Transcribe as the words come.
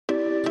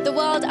The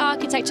World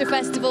Architecture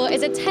Festival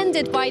is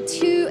attended by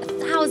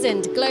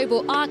 2,000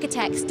 global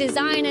architects,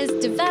 designers,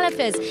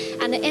 developers,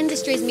 and the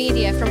industry's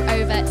media from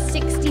over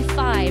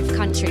 65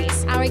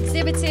 countries. Our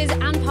exhibitors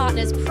and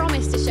partners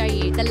promise to show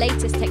you the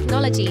latest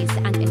technologies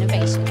and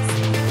innovations.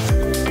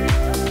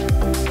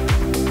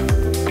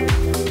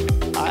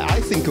 I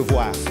think of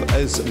WAF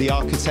as the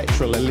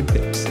Architectural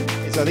Olympics.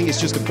 I think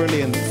it's just a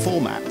brilliant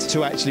format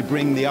to actually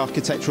bring the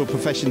architectural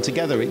profession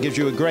together. It gives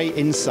you a great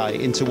insight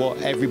into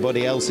what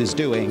everybody else is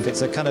doing.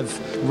 It's a kind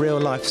of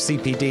real-life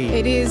CPD.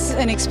 It is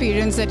an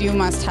experience that you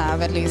must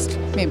have at least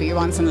maybe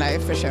once in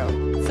life for sure.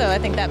 So I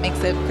think that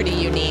makes it pretty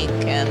unique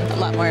and a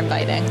lot more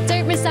inviting.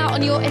 Don't miss out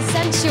on your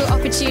essential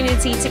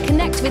opportunity to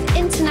connect with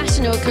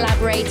international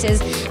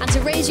collaborators and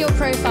to raise your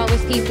profile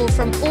with people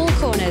from all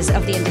corners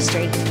of the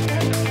industry.